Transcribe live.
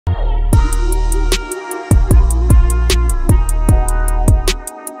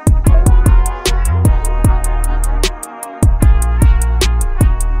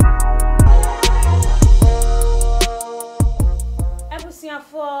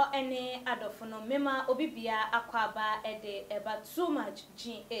Afoforɔ ene adɔfono mema obibia akwaba ede eba too much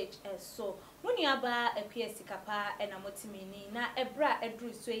GHS so muniaba apiesi kapa ena motimini na ebra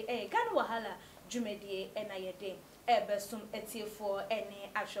edru so ganu wahala dwumedie ena yede ebesum etiefo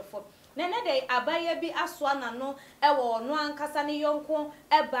ene ahwefo nene dey abaye bi asoa nano ewo no ankasa ne yonko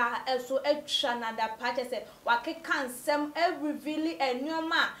eba eso atwa nada pa se wakeka nsem reveal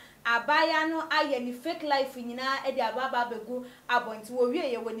enyoma abaya no aye ni fake life nyina e de ababa begu abonti wo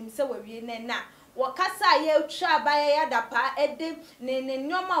wie ye wonim se wo wie ne na wakasa ye twa abaya ya dapa ede ne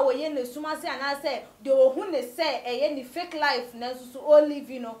nyoma wo ye ne suma se ana se de ohu ne se eye ni fake life na so o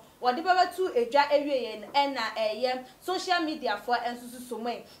live no wode baba tu edwa ewie ye na eye social media for ensusu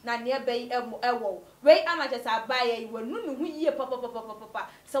somai na ne ebe ewo we amaje sa abaya yi wonu ne hu yie papa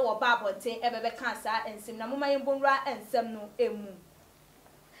se wo ba abonten ebebe kan sa ensim na moma yembonra ensem no emu.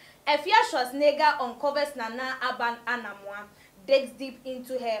 Afia Schwar uncovers Nana Aban Anamwa, digs deep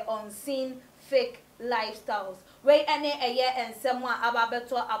into her unseen fake lifestyles. Where any a year and someone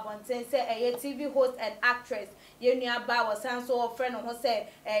ababeto abonten say a TV host and actress. Yenuya ba was so friend of say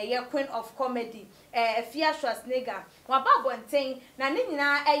a queen of comedy. Afia Schwar wababonten na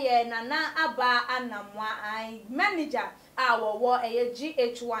nina a year Nana Aba Anamwa I manager our war a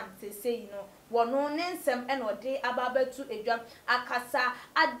GH1 say you know. Wono nensem enode ababetu edwam akasa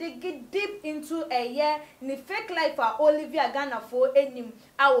adigi deep into a year ni fake life a Olivia Ghana fo enim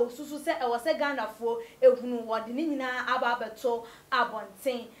awo susu se e wose Ghana fo ehunu wode ni nyina ababeto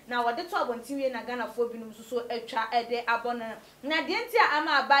abonten na wode to abonten wie na Ghana fo binum susu etwa ede abona na de ntia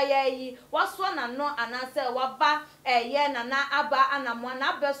ama abaya yi waso na no anase waba eye na aba anamwa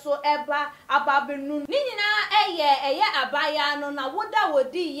na beso eba ababenu ni nyina eye abaya no na woda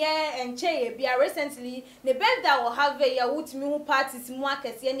wodi ye enche recently the best that will have a with me parties mu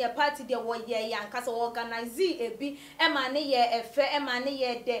akese ne party de wo ye yankasa organize ebi ema ne ye efe ema ne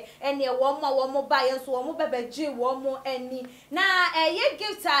ye de ene wo mo ba ye so wo bebeji wo mo ani na eye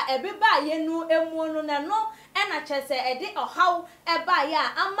gift a ebe ba ye nu emu no na no ena chese ede ohaw eba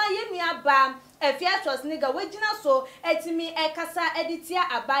ya ama ye nua ba Afia Schwar wejina so etimi ekasa editia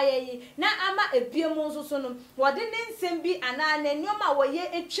abaye yi na ama ebiemu nso no wode ne nsem bi ana na nyoma wo ye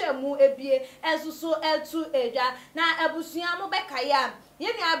etwamu ebie enso etu edwa na abusua mo bekaya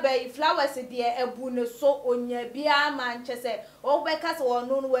yeni abai flowers de ebu ne so onya bia manchese o beka se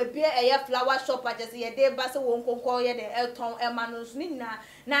wono no wabie eye flower shop agese ye de ba se won konkon ye de eton ema no so nina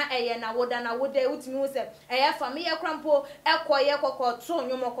na eye na woda utimi wo se eye family krampo ekoye kokko to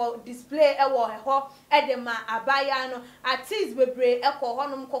nyomoko display ewo ho edema abaya no artist bebre ekọ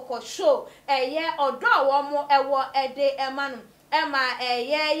honum kokko show eye odo wo mo ewo ede ema no Emma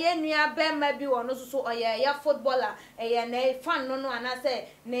ye nua bema bi wono so oye footballer na fan no anase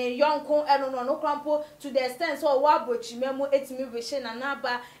ne yonko eno no krampo to the extent so wa bochimemu etimi wish na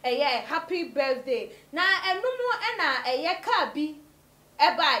naba happy birthday na enumu na car bi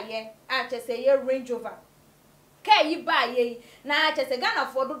eba ye atese ye Range Rover kai ba ye na chese Ghana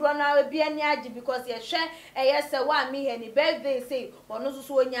for dodo na bia ni agi because ye hwe se wa mi he ni birthday say wono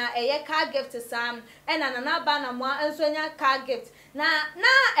so onya car gift sam na ba na mo enso nya car gift na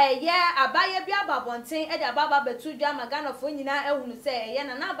abaye bia babonten de ababa betu dwa Ghana for nyina ehunu se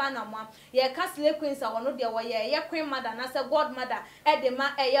na ba na mo ye ka slay queens a wono de wo ye queen mother na se god mother de ma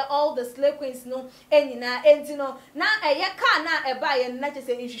all the slay queens no enyina entino na car na eba ye na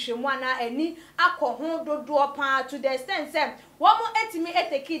chese nhwehwemu na ani akoho dodo pa to the extent say womo etimi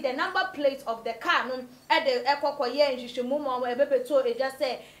eteki the number plate of the car no e de ekokoye nhwehwemu mo ebebeto e just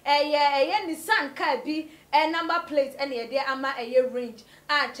say Nissan car bi number plate ene ye de ama range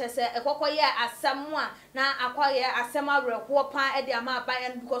chese ekokoye asamwa na akoye asema rewo pa e de ama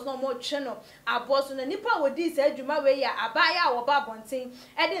abayan because no mo twe no aboso no nipa wodi se adwuma we ya abaya wo ba bonten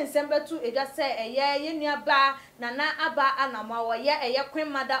e de nsembetu e just say ye nuaba na aba anamwa wo ye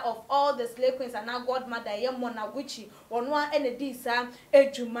queen mother of all the slay queens and now god mother ye mona Gucci ono ene di sa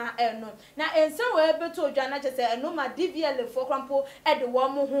adwuma eno na ense we beto odwa na chese eno ma DVL for krampo e de wo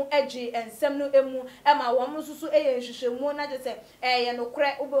mo ho agi ensem no emu e ma wo mo susu nhwehwemu na chese ye no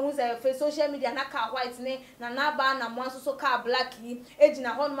kre obehu za fe social media na car white ne na aba na mo susu car black yi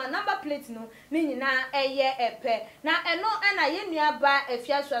egina hon ma number plate no ni nyina epe na eno na ye nuaba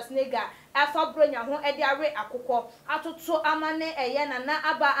Afia Schwar afa bronya ho ede are akokọ atoto amane na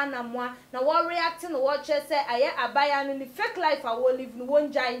aba anamwa na wo react no wo chese abaya no ni fake life a wo live no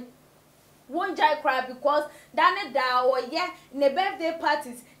won't cry because dane da wo ye ne birthday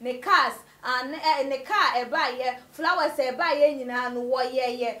parties ne cars and ne car eba flowers eba nyina no wo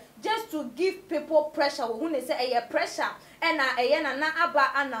ye just to give people pressure wo hu ne say pressure ena eye na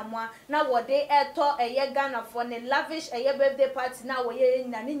aba anamwa na wode eto eye Ghana for ne lavish eye birthday party na wo ye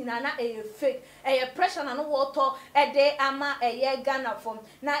nyina na eye fake eye pressure na no woto ede ama eye Ghana for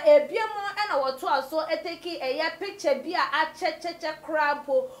na ebiemo ena woto aso eteki eye picture bi a achecheche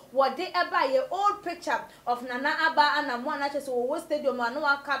crabo wode eba ye old picture of Nana Aba anamwa na chese wo stadium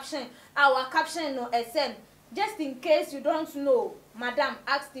no caption our caption no SM. Just in case you don't know, Madam,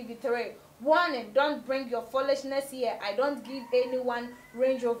 ask TV3. Warning, don't bring your foolishness here. I don't give anyone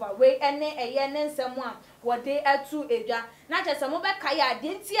Range Rover. Way any a yen someone what they are to eja. Not just a mobile kaya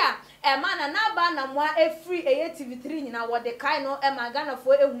dintia. A man na ba na mwa a free a TV3 na what the kaino e magana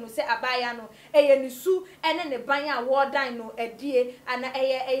for a who say abayano a yenisu and then the banya war dino a dear and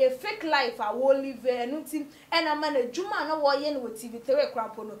a fake life I will live and a man a juma no waryen with TV3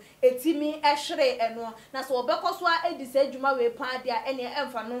 crampono a timmy a shre and no na so bekoswa e dise juma we pa dia any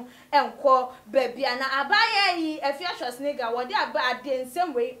emfano enko baby na abaya yi Afia Schwar what they are in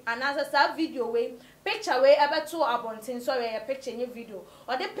same way and as a video way picture way ebe to abontin sorry a picture in video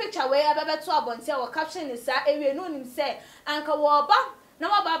or the picture way ebe to abontin or caption is sa ewe no nim say anka wo ba na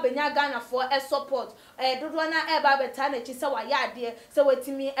wa ba benya Ghana for a support dodo na eba beta na chi say wa ya de say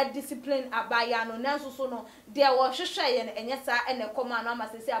wetimi a discipline abaya no nanso so no de wo hwehwe ye na enye sa ene koma no ama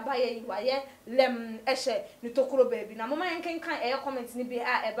say abaya yi wa ye lem ehye ni tokuro baby na mama yenkenkan e comment ni bi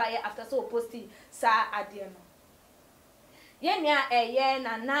a eba ye after so posti sa ade no yenya eye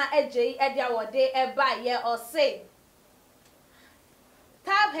na eje edia wode eba ye or say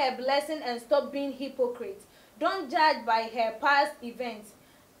tap her blessing and stop being hypocrite. Don't judge by her past events.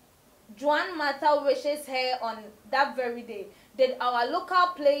 Joan Martha wishes her on that very day. Did our local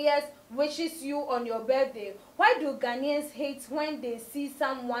players wishes you on your birthday? Why do Ghanaians hate when they see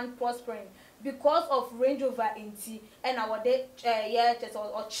someone prospering? Because of Range Rover in tea and our day just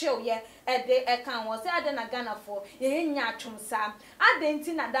or chill de can was say na Ghana for ye nya twomsa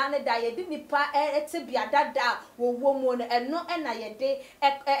adenti na dan da ye di nipa ete bia dada wo mu no eno na ye de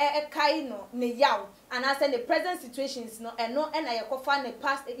kai no ne yaw and as the present situations no eno na ye kofa ne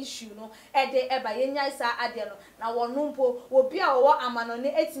past issue no de eba ye nya sa ade no na wono mpo obi a wo amano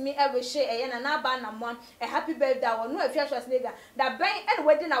ne etimi ewehye eye na aba na mo a happy birthday wono Afia Schwar da ben and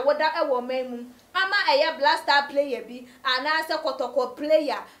wedi na woda e wo man ama eye blaster player bi anase kotoko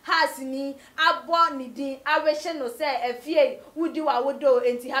player has ni abo ni din awehye no say afie wudi wa wodo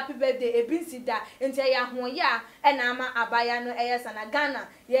enti happy birthday ebinsida enti ya hoya na ama abaya no eye sana Ghana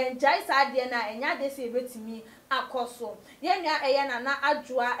ye njai sa de na enya de se betimi akoso ye nwa eye na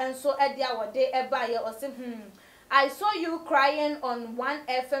adwoa enso ede awode eba ye ose I saw you crying on one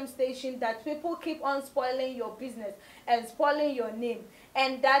FM station that people keep on spoiling your business and spoiling your name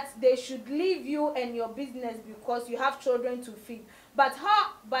and that they should leave you and your business because you have children to feed. But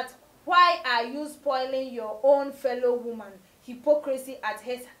why are you spoiling your own fellow woman? Hypocrisy at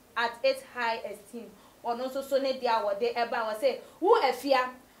its high esteem. Or no so ne dia wo de eba wo say who Afia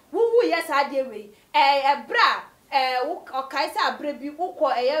who yes ade we bra okaisa abrebi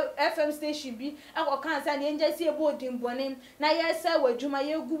ukọ FM station bi kan sa ne nja si ebo odinbone na yesa wadwuma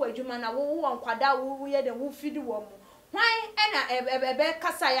yegu wadwuma na wo nkwada wo ye de wo fidi wo mu hwan ena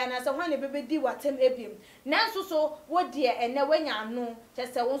kasa ya na se hwan ne bebedi watem ebiem nanso so wo de ene wanya anu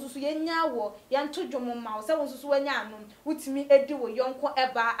chese wo nso ye nya wo ye nto dwom ma wo se wo nso wanya anu wutimi edi wo yonko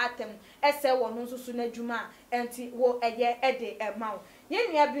eba atem ese wo no nso na dwuma enti wo eye ede ema wo ye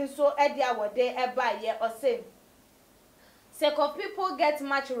nua bi nso ede awode eba ye ose Second, people get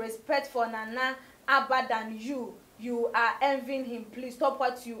much respect for Nana Aba than you. You are envying him. Please stop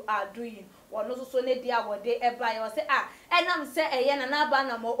what you are doing. Or no so ne dia wo de eba you say enam say eye Nana Aba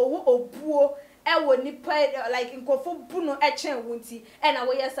na mo owo obuo ewo nipa like nkofo bu no echen wonti na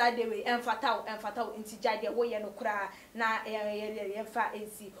wo yes ade we emfata nti jade wo ye no kura na ye fa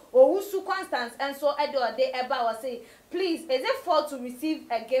ensi owusu Constance enso ede eba wo say please is it fair to receive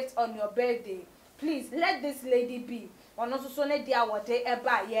a gift on your birthday? Please let this lady be. Ono so ne dia wote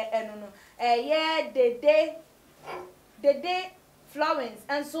eba ye eno no ye de Florence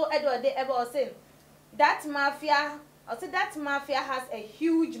and so Edward de eba say that mafia has a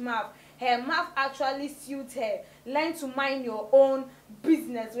huge mouth. Her mouth actually suits her. Learn to mind your own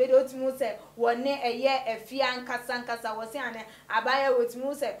business. We don't move say one eye Afia nkasa was say ane abaya we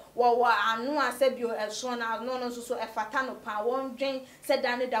move say wo anu asebio ehso na no so efata no pa won dwen said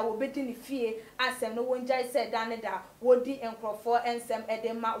dane da wo bedi ni fie asem no won jai said dane da wodi enkrofo ensem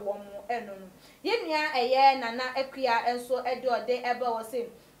edema wo mo eno no ye nua eye nana akua enso ede ode eba wo say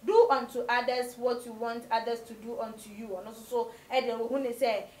do unto others what you want others to do unto you. And also so ede wo hu ne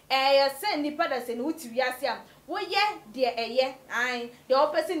say send nipa da se ne wuti wiase am wo ye de an de o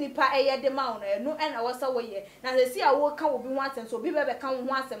pese nipa de ma wo no na wo sa wo ye na se si a wo ka wo bi ho asem so obi be ka wo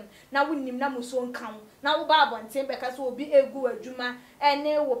ho asem na wo nim na muso nka wo na wo ba abonten be ka so obi egu adwuma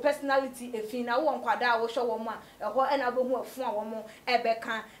ene wo personality efi na wo nkwada a wo hwe wo mo a eho na bo hu afu a wo mo ebe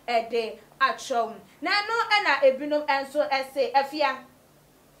ka de atrom na no na ebinom enso ese Afia,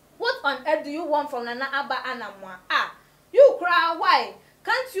 what on earth do you want from Nana Aba Anamwa? Ah, you cry, why?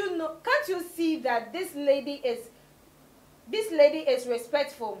 Can't you see that this lady is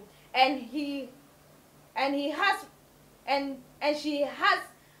respectful and she has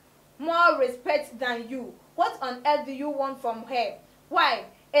more respect than you? What on earth do you want from her? Why?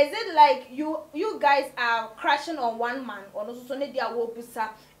 Is it like you guys are crashing on one man or no so ne dia wo busa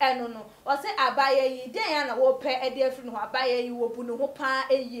no or say abaye yi den ya na wo pe e dia firi no abaye yi wo bu no ho pa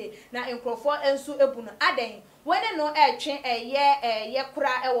eye na enkrofo enso ebu no aden wone no etwe ye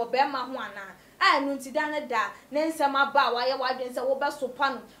kura e wo be ma ho ana anu ntida ne da ne nsem aba wa ye wadwen se wo be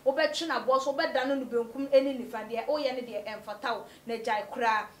sopa no wo be twe na bo so be da no benkum eni nifa de o ye ne de emfataw na jai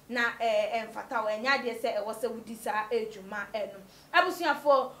kura na emfataw enya de se e wo se wudisa ejuma enu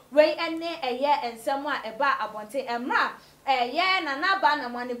abusuafo we ene ensem a eba abonte emra na ba na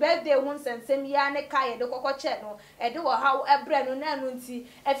mo ne birthday hu nsensem ya ne kai de kokoche no de wo hawo ebre no na anu nti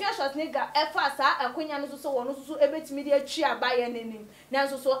Afia Schwar nigga efa sa akonya no so wo no so ebetimi de atwi abaye nanim na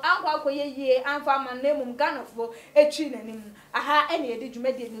so ankwa akoye yie amfa man na mum ganofo atwi nanim aha ene edi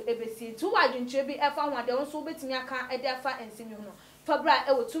dwumade no ebesi tu wadwentwe bi efa ho ade wo so betimi aka ede afa ensemi hu no fabra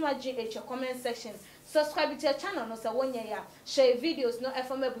e wo tuma gh comment section. Subscribe to your channel no so wonye ya share videos no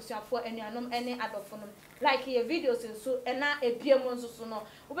efoma busuafo anuanom ene adofo like your videos so na ebiem nso so no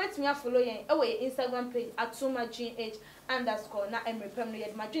obetumi follow yen e we Instagram page @tumagh_ na emrepem no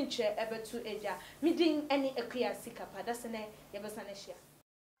yed madwinche ebetu eja midin ene akua sikapa dasene yebesa ne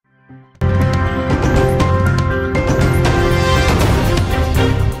share.